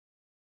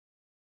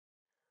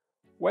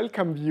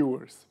Welcome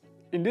viewers!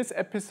 In this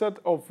episode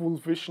of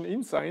WolfVision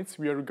Insights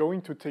we are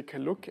going to take a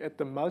look at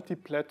the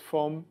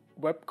multi-platform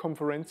web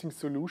conferencing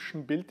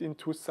solution built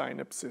into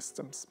Cynap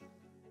systems.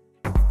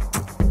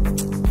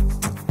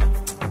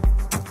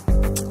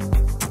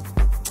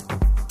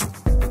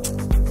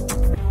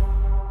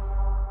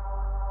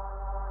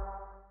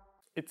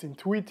 It's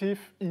intuitive,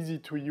 easy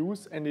to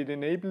use, and it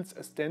enables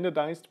a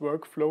standardized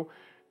workflow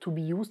to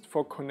be used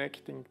for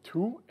connecting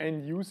to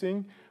and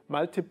using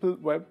multiple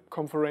web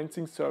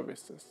conferencing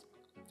services.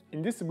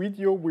 In this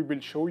video we will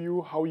show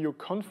you how your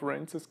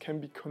conferences can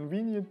be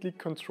conveniently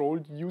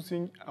controlled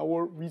using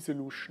our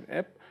WeSolution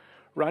app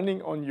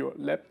running on your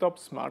laptop,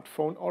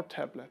 smartphone or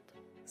tablet.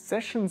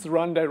 Sessions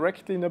run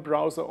directly in a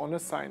browser on a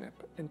Cynap,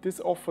 and this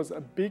offers a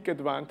big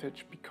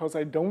advantage because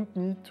I don't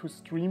need to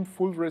stream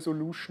full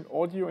resolution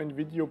audio and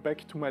video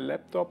back to my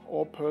laptop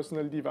or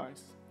personal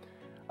device,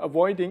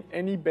 avoiding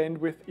any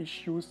bandwidth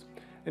issues,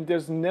 and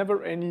there's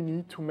never any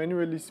need to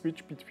manually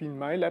switch between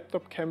my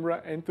laptop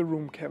camera and the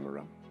room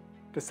camera.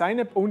 The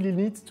Cynap only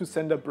needs to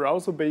send a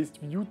browser-based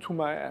view to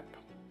my app.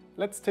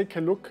 Let's take a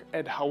look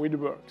at how it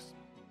works.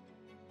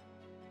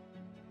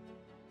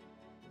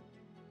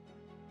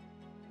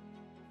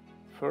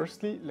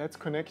 Firstly, let's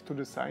connect to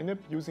the Cynap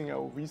using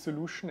our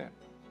WeSolution app.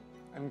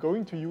 I'm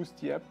going to use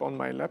the app on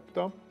my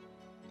laptop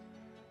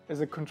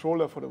as a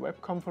controller for the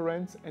web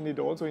conference, and it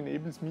also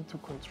enables me to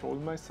control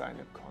my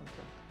Cynap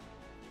content.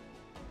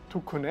 To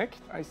connect,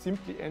 I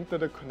simply enter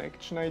the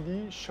connection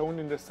ID shown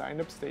in the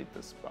Cynap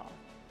status bar.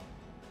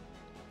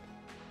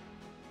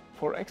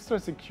 For extra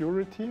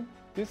security,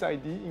 this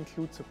ID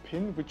includes a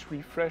PIN which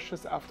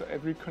refreshes after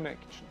every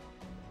connection.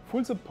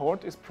 Full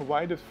support is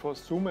provided for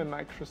Zoom and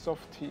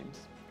Microsoft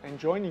Teams, and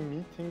joining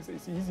meetings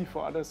is easy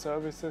for other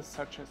services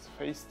such as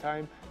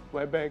FaceTime,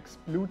 WebEx,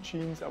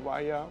 BlueJeans,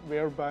 Avaya,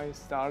 Whereby,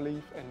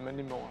 Starleaf and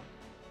many more.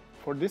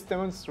 For this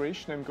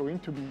demonstration I'm going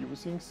to be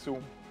using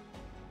Zoom.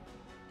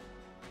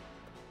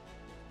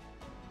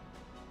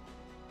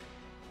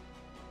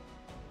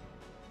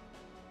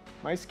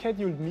 My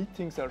scheduled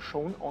meetings are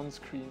shown on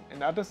screen,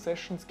 and other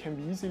sessions can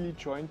be easily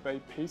joined by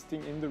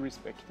pasting in the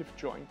respective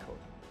join code.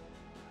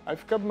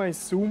 I've got my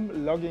Zoom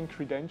login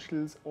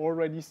credentials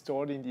already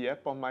stored in the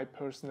app on my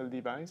personal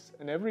device,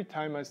 and every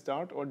time I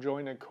start or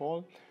join a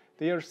call,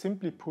 they are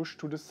simply pushed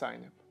to the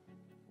Cynap.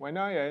 When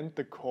I end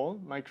the call,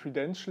 my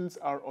credentials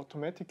are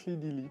automatically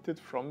deleted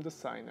from the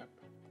Cynap.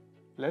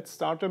 Let's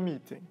start a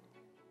meeting.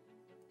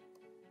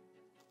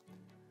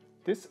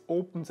 This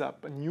opens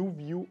up a new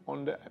view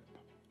on the app,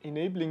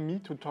 enabling me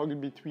to toggle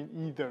between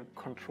either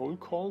control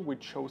call,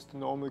 which shows the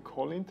normal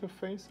call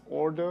interface,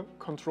 or the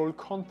control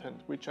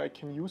content, which I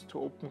can use to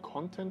open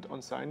content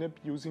on Cynap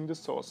using the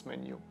source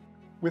menu.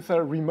 With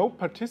a remote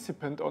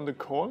participant on the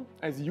call,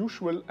 as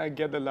usual I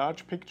get a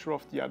large picture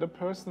of the other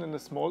person and a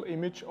small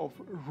image of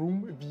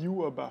room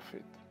view above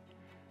it.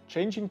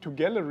 Changing to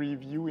gallery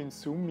view in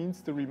Zoom means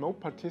the remote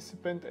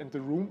participant and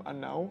the room are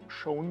now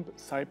shown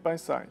side by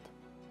side.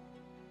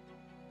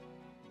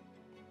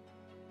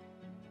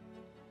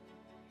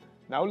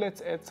 Now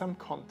let's add some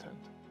content.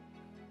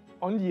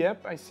 On the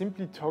app I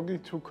simply toggle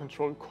to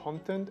control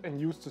content and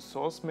use the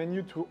source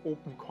menu to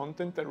open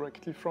content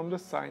directly from the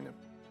Cynap.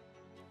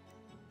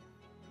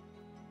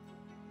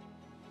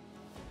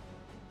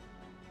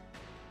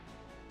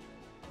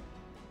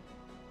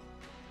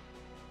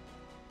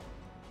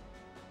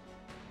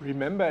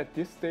 Remember, at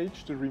this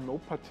stage the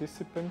remote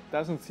participant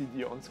doesn't see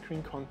the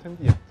on-screen content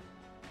yet.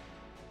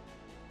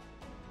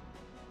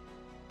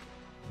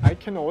 I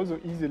can also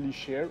easily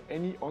share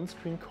any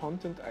on-screen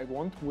content I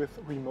want with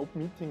remote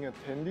meeting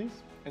attendees,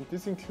 and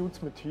this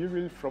includes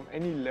material from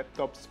any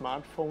laptop,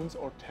 smartphones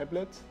or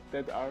tablets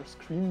that are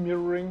screen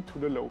mirroring to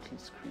the local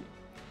screen.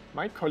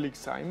 My colleague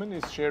Simon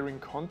is sharing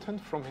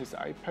content from his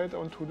iPad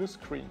onto the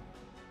screen.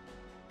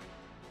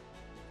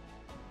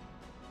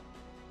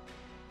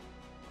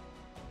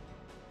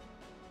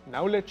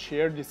 Now let's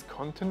share this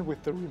content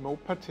with the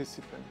remote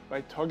participant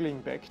by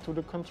toggling back to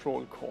the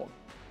control call.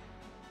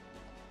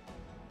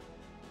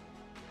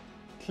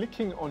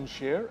 Clicking on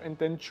share and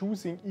then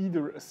choosing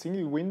either a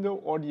single window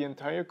or the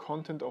entire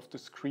content of the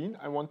screen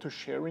I want to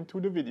share into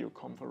the video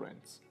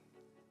conference.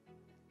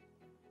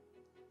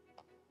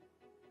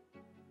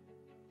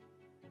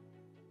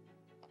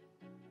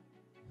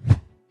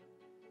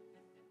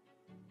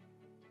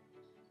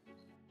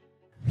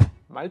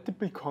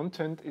 Multiple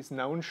content is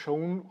now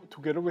shown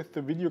together with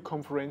the video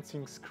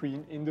conferencing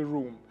screen in the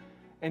room,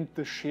 and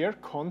the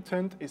shared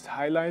content is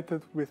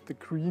highlighted with the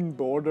green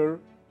border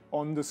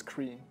on the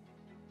screen.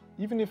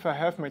 Even if I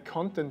have my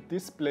content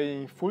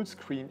displaying full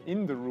screen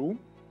in the room,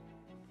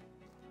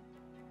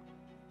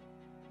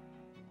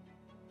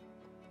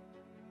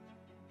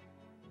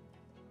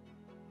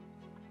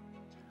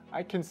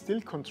 I can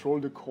still control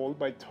the call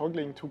by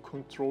toggling to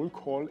control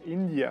call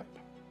in the app.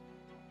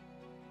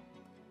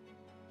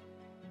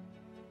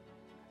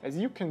 As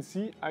you can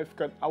see, I've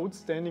got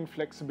outstanding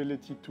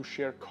flexibility to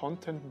share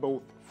content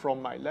both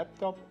from my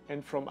laptop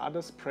and from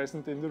others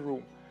present in the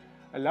room.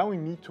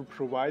 allowing me to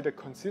provide a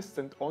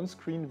consistent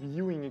on-screen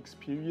viewing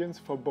experience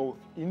for both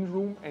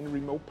in-room and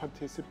remote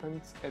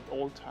participants at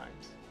all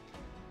times.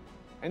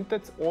 And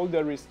that's all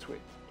there is to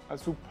it. A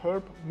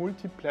superb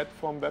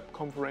multi-platform web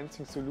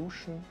conferencing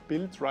solution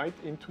built right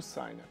into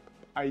Cynap,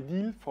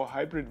 ideal for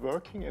hybrid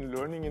working and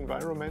learning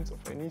environments of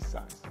any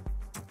size.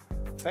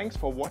 Thanks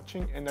for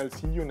watching, and I'll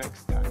see you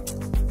next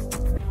time.